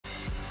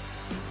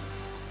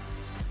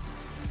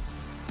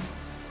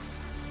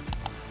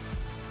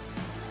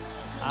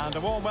And a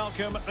warm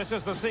welcome. This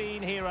is the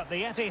scene here at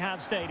the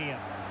Etihad Stadium.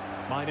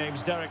 My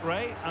name's Derek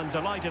Ray, and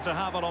delighted to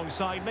have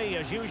alongside me,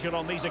 as usual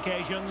on these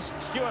occasions,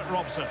 Stuart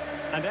Robson.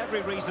 And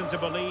every reason to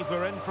believe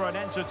we're in for an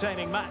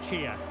entertaining match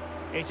here.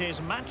 It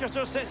is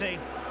Manchester City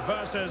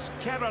versus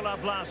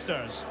Kerala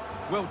Blasters.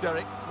 Well,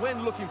 Derek,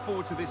 when looking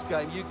forward to this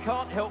game, you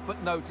can't help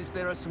but notice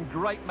there are some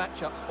great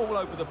matchups all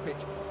over the pitch,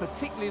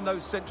 particularly in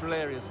those central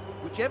areas.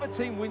 Whichever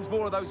team wins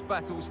more of those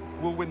battles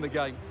will win the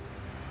game.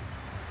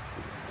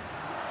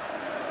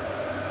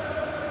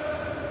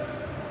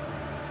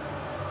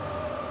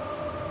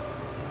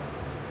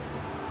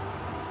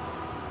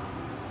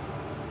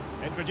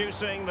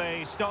 Introducing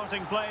the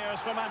starting players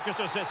for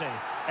Manchester City.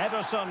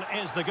 Ederson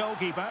is the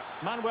goalkeeper.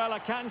 Manuel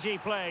Akanji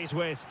plays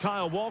with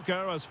Kyle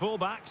Walker as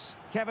fullbacks.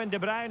 Kevin De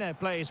Bruyne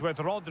plays with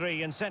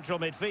Rodri in central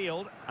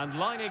midfield. And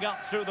lining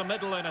up through the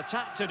middle in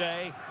attack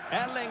today,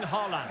 Erling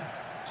Haaland.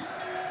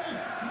 Kyle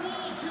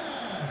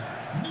Walker.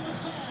 Number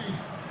 5,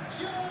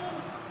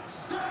 John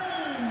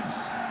Stones.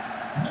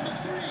 Number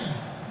 3,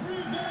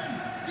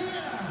 Ruben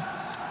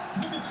Diaz.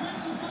 Number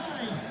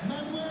 25,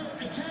 Manuel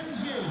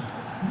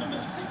Akanji. Number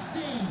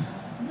 16,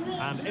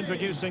 And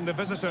introducing the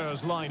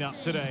visitors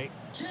lineup today.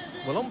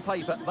 Well, on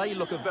paper, they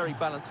look a very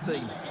balanced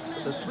team.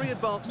 But the three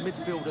advanced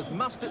midfielders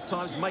must at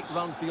times make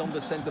runs beyond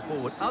the centre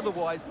forward.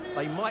 Otherwise,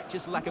 they might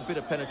just lack a bit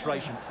of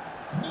penetration.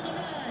 Number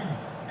 9,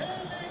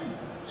 Erling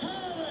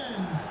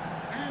Haaland.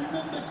 And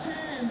number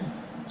 10,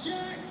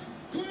 Jack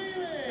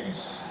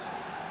Grealish.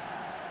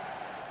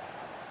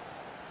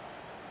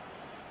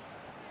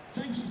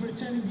 Thank you for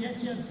attending the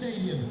Etihad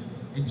Stadium.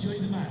 Enjoy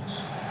the match.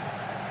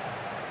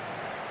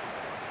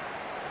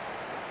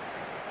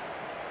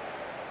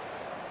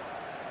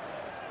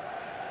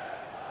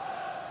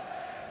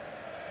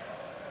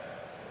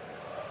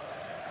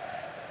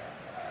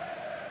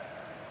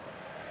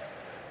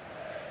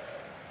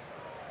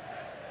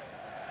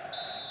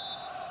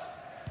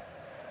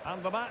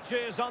 And the match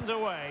is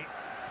underway.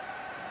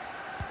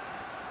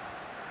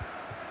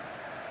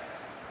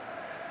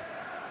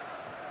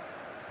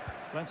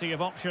 Plenty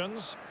of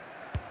options.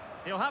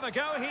 He'll have a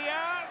go here.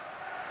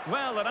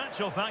 Well, in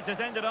actual fact, it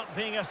ended up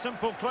being a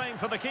simple claim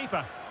for the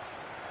keeper.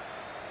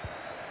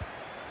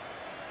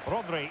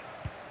 Rodri.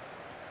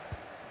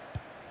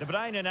 De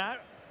Bruyne now.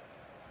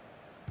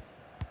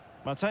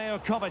 Mateo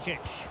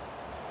Kovacic.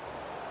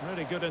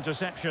 Really good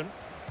interception.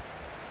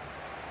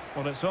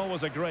 Well, it's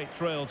always a great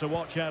thrill to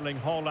watch Erling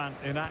Haaland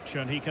in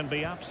action. He can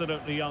be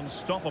absolutely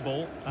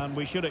unstoppable, and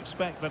we should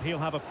expect that he'll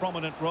have a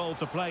prominent role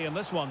to play in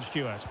this one,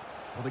 Stuart.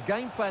 Well, the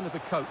game plan of the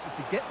coach is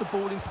to get the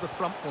ball into the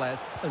front players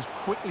as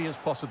quickly as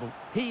possible.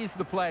 He is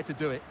the player to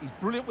do it. He's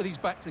brilliant with his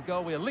back to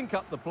goal. We'll link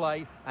up the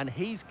play, and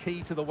he's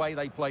key to the way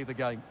they play the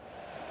game.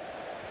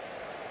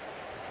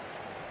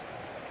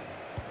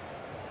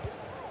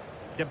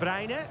 De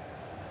Bruyne.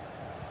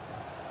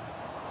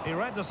 He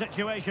read the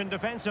situation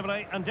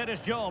defensively and did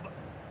his job.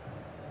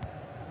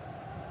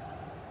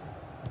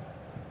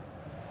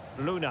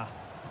 Luna.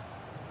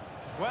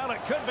 Well,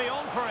 it could be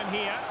on for him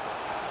here.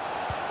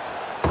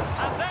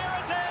 And there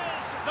it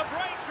is! The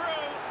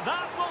breakthrough!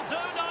 That will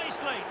do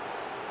nicely.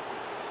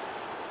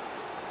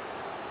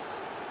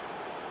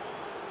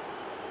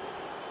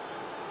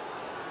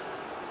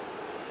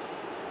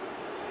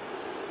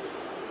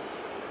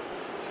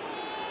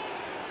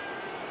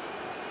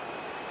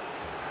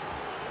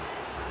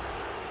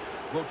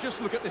 Well,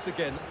 just look at this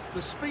again.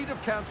 The speed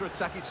of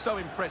counter-attack is so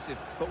impressive,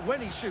 but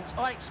when he shoots,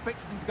 I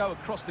expected him to go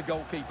across the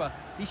goalkeeper.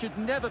 He should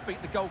never beat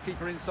the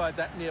goalkeeper inside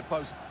that near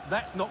post.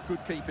 That's not good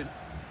keeping.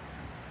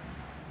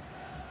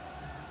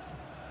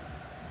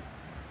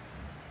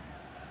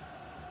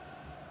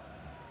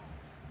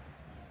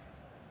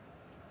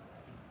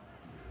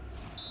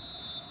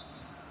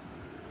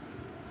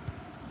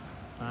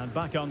 And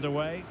back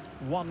underway.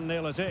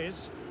 1-0 it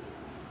is.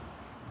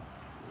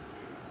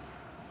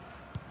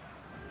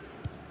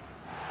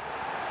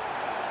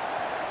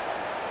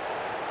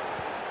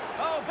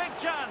 Oh, big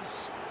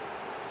chance.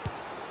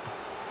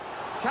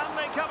 Can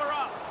they cover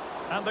up?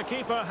 And the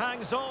keeper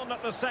hangs on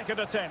at the second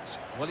attempt.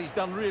 Well, he's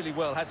done really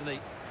well, hasn't he?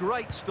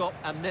 Great stop,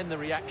 and then the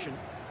reaction.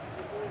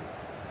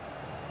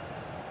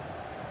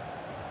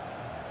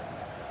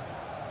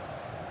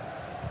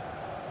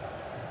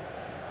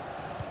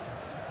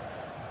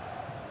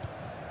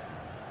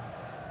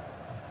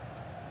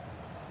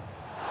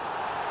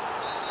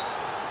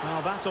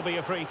 Well, that'll be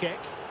a free kick.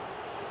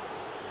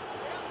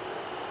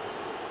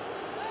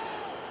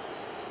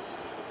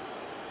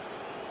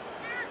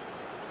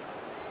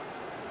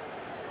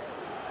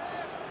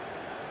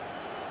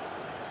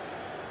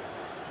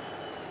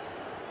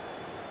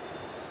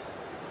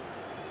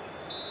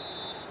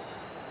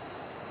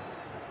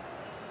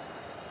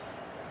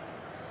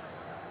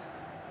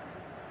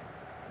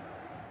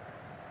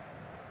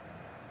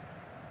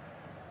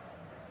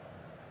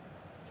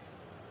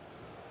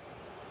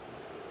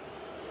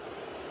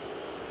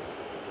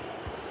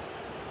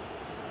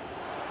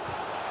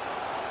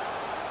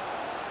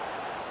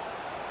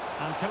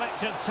 And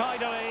collected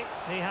tidily.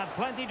 He had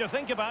plenty to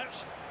think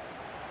about.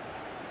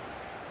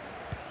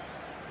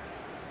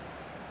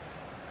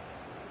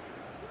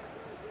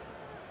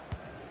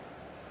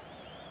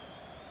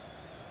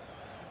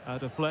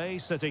 Out of play,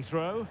 City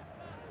throw.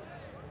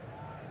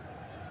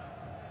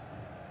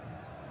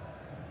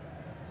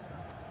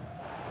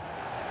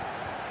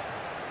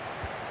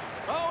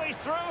 Oh, he's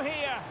through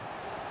here.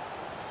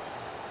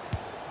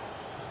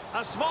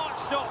 A smart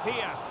stop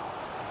here.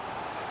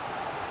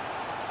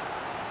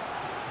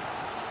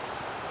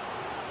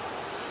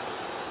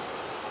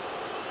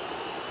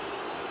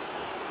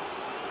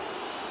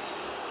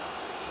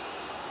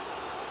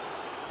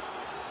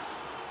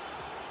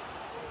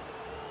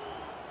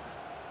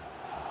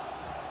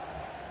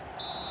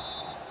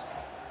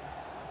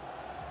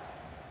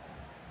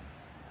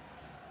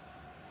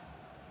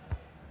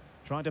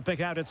 Trying to pick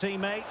out a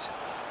teammate.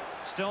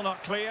 Still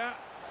not clear.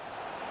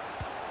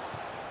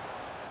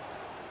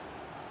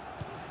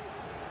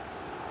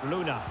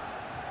 Luna.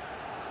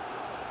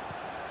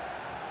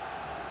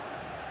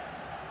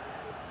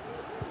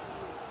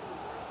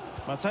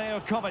 Mateo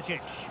Kovacic.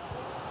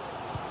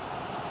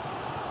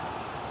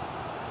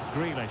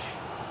 Grealish.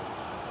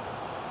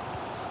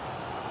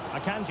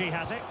 Akanji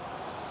has it.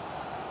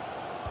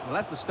 Well,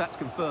 as the stats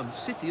confirm,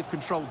 City have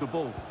controlled the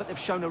ball, but they've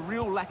shown a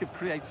real lack of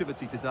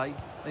creativity today.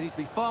 They need to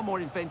be far more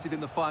inventive in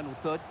the final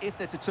third if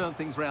they're to turn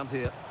things round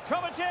here.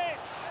 Kovacic!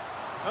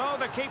 Oh,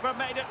 the keeper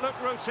made it look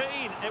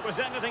routine. It was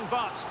anything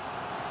but.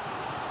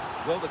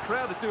 Well, the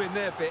crowd are doing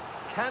their bit.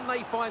 Can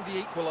they find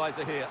the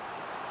equaliser here?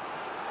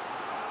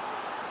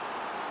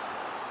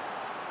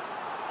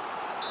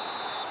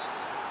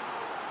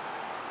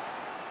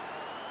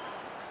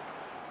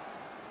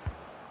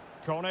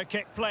 Corner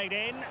kick played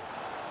in.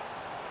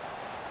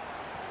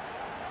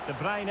 De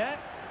Bruyne.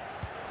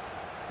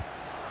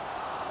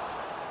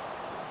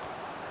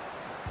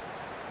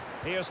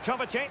 Here's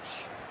Kovacic.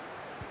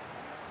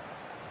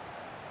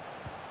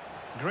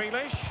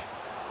 Grealish.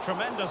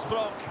 Tremendous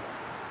block.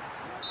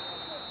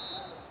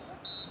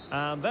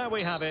 And there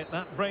we have it.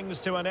 That brings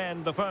to an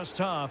end the first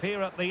half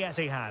here at the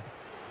Etihad.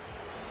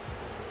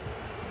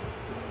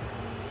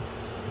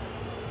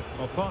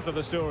 Well, part of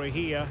the story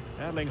here,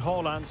 Erling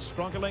Haaland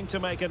struggling to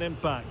make an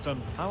impact.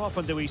 And how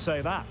often do we say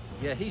that?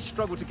 Yeah, he's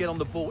struggled to get on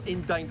the ball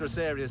in dangerous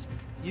areas.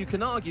 You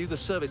can argue the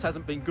service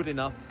hasn't been good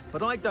enough,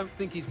 but I don't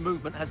think his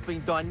movement has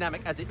been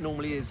dynamic as it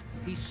normally is.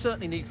 He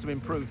certainly needs to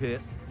improve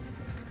here.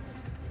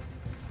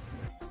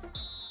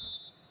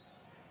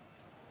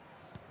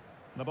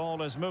 The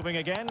ball is moving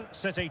again.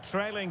 City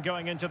trailing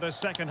going into the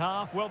second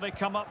half. Will they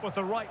come up with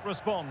the right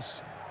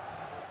response?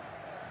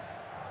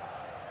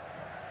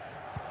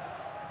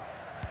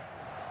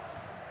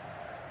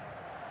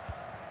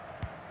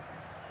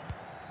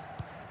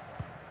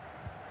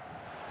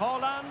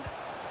 Haaland.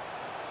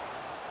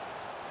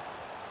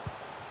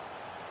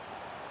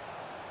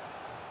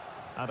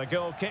 And a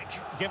goal kick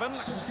given.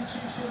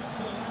 Substitution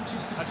for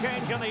Manchester A City.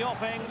 change in the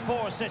offing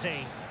for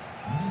City.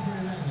 Number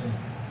 11,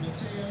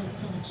 Mateo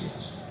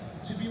Kovacic,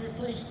 to be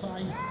replaced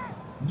by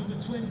number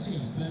 20,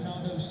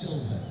 Bernardo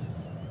Silva.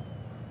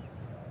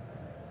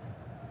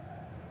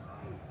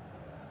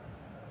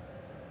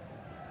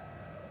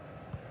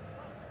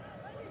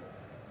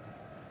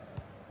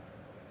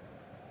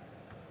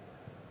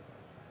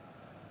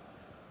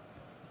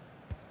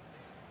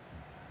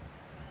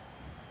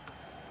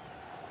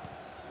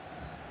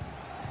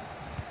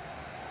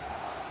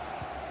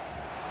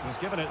 He's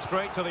given it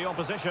straight to the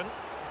opposition.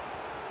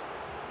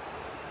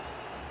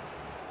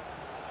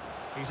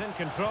 He's in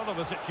control of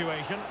the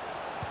situation.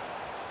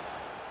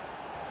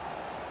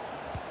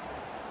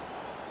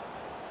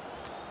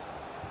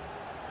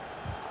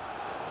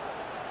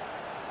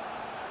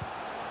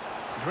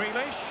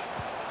 Grealish.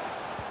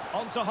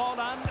 On to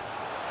Haaland.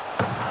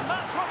 And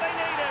that's what they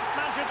needed,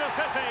 Manchester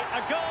City.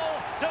 A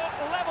goal to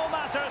level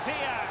matters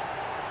here.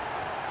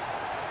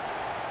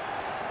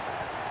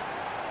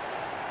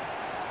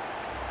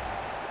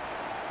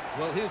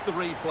 Well, here's the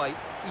replay.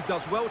 He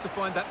does well to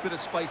find that bit of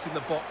space in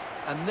the box,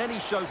 and then he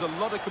shows a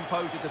lot of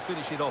composure to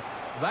finish it off.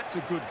 That's a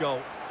good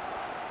goal.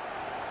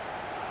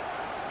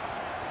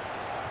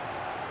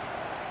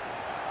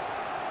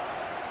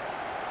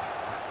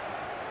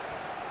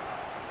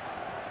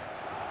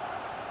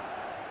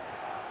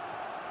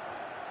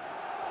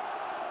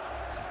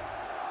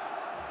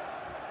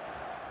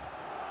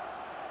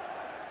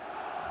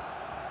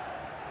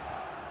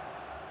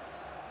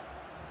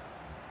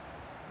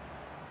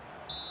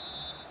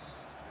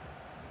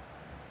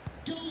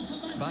 Goal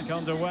for Manchester Back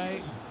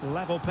underway,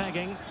 level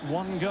pegging,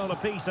 1 goal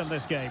apiece in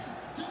this game.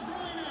 City. De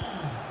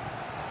Bruyne.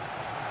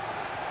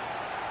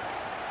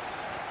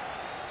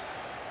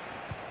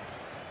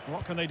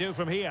 What can they do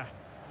from here?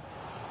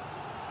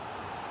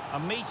 A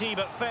meaty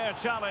but fair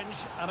challenge,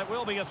 and it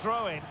will be a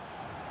throw-in.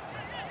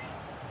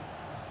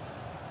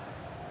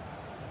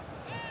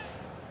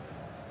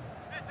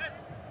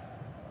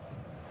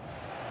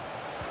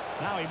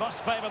 Now he must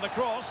favour the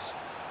cross.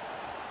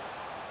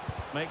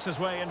 Makes his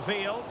way in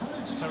field.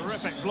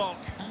 Terrific block.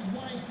 And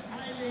wife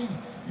Eileen,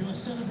 you are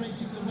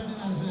celebrating the wedding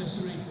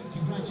anniversary.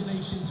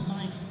 Congratulations,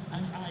 Mike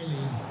and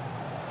Eileen.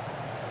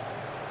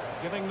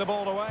 Giving the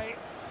ball away.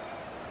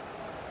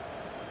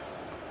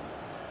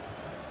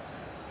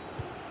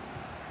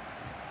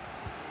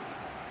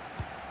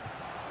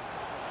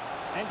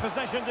 Into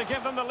position to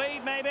give them the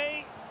lead,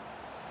 maybe.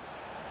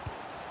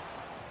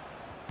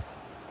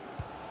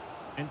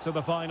 Into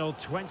the final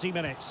 20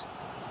 minutes.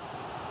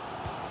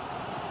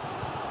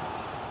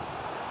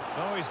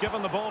 Oh, he's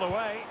given the ball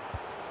away.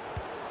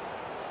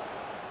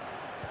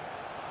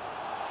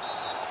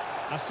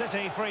 A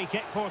City free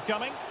kick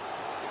forthcoming.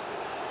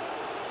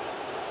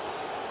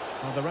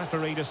 Well, the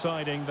referee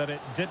deciding that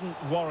it didn't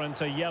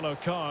warrant a yellow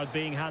card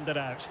being handed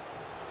out.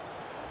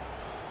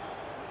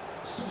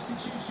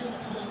 Substitution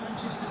for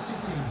Manchester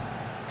City.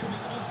 Coming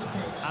off the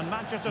pitch. And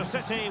Manchester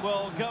City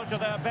will go to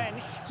their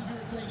bench. To be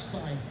replaced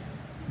by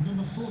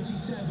number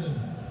 47,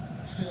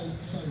 Phil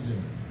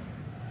Foden.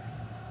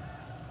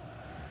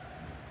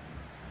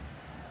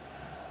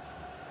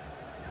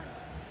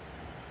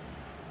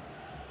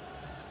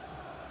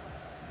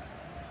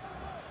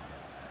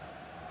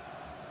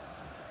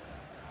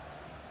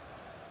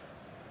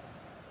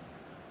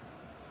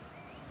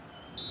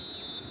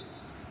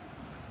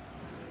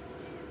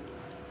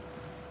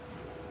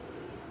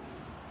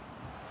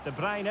 De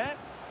Bruyne.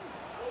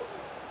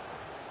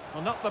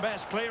 Well, not the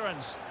best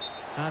clearance.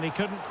 And he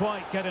couldn't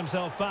quite get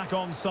himself back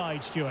on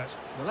side, Stuart.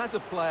 Well, as a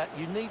player,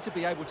 you need to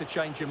be able to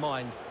change your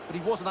mind, but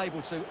he wasn't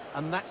able to,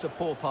 and that's a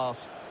poor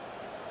pass.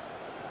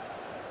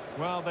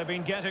 Well, they've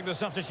been getting the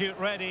substitute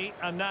ready,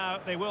 and now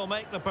they will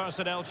make the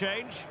personnel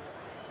change.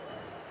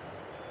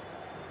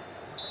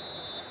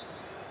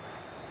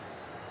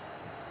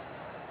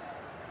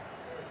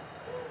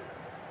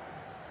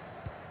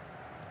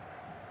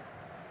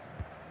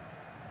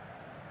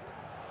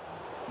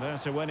 There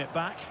to win it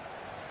back.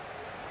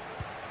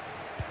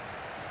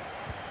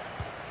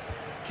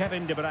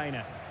 Kevin De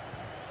Bruyne.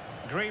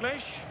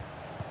 Grealish.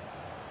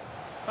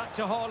 Back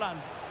to Haaland.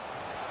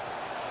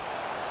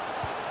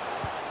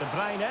 De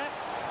Bruyne.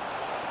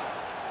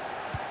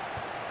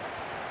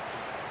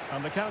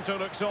 And the counter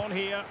looks on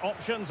here.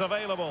 Options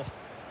available.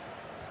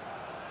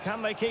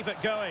 Can they keep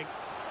it going?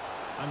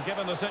 And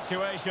given the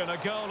situation, a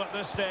goal at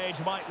this stage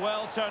might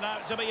well turn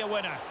out to be a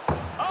winner.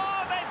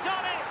 Oh, they've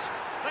done it!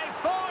 They've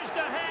forged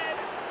ahead,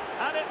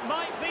 and it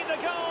might be the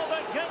goal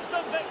that gives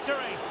them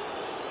victory.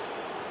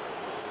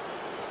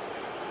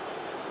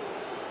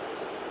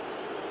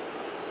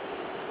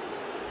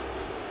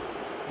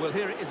 Well,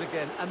 here it is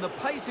again, and the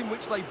pace in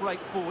which they break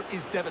forward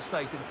is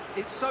devastating.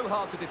 It's so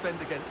hard to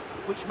defend against,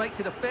 which makes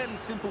it a fairly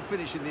simple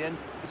finish in the end.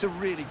 It's a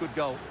really good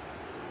goal.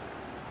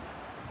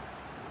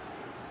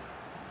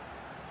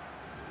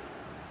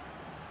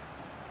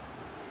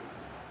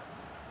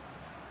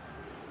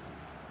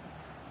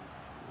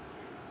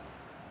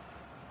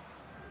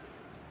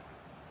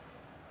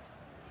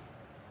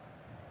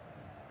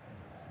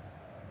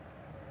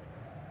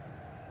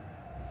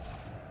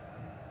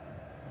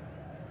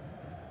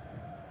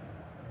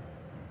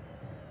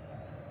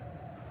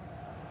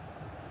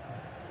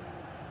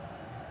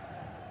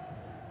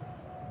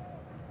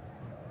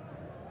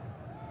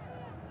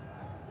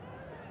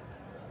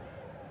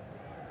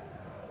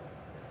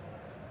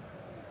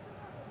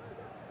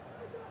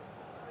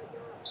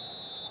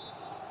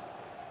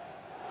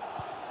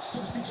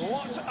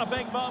 What a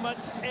big moment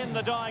in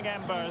the dying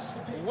embers.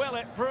 Will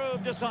it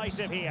prove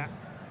decisive here?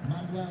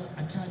 Manuel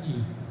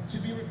Akanji to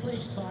be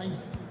replaced by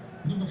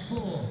number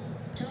 4,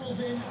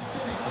 Calvin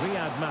Phillips.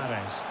 Riyad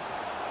Mahrez.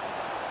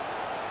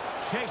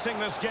 Chasing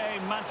this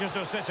game,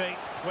 Manchester City,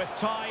 with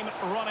time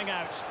running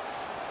out.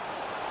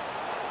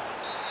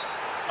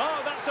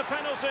 Oh, that's a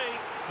penalty.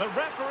 The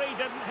referee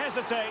didn't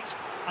hesitate.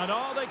 And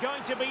are they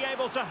going to be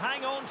able to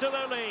hang on to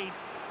their lead?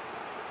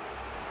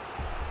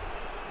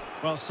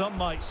 Well, some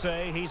might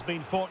say he's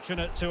been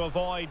fortunate to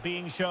avoid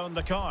being shown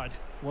the card.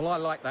 Well, I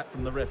like that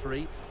from the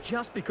referee.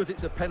 Just because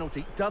it's a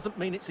penalty doesn't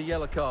mean it's a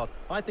yellow card.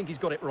 I think he's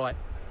got it right.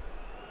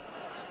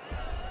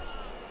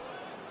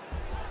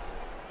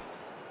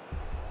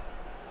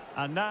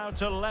 And now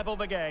to level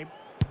the game.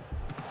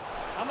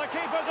 And the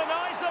keeper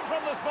denies them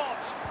from the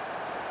spot.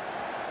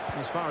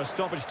 As far as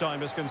stoppage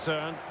time is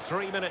concerned,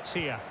 3 minutes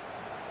here.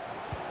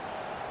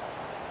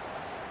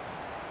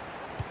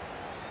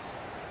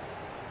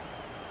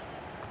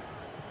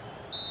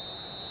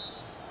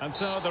 And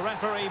so the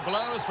referee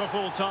blows for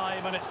full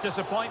time, and it's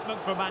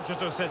disappointment for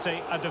Manchester City,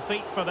 a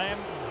defeat for them.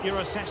 Your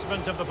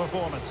assessment of the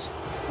performance?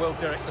 Well,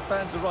 Derek, the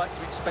fans are right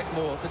to expect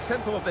more. The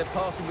tempo of their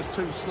passing was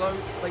too slow.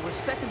 They were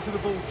second to the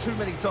ball too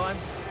many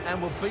times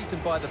and were beaten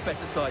by the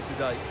better side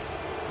today.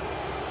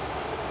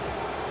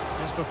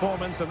 His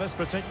performance in this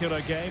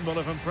particular game will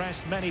have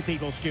impressed many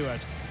people,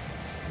 Stuart.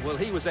 Well,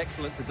 he was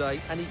excellent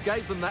today, and he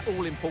gave them that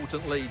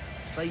all-important lead.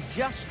 They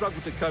just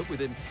struggled to cope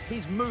with him.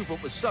 His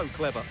movement was so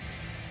clever.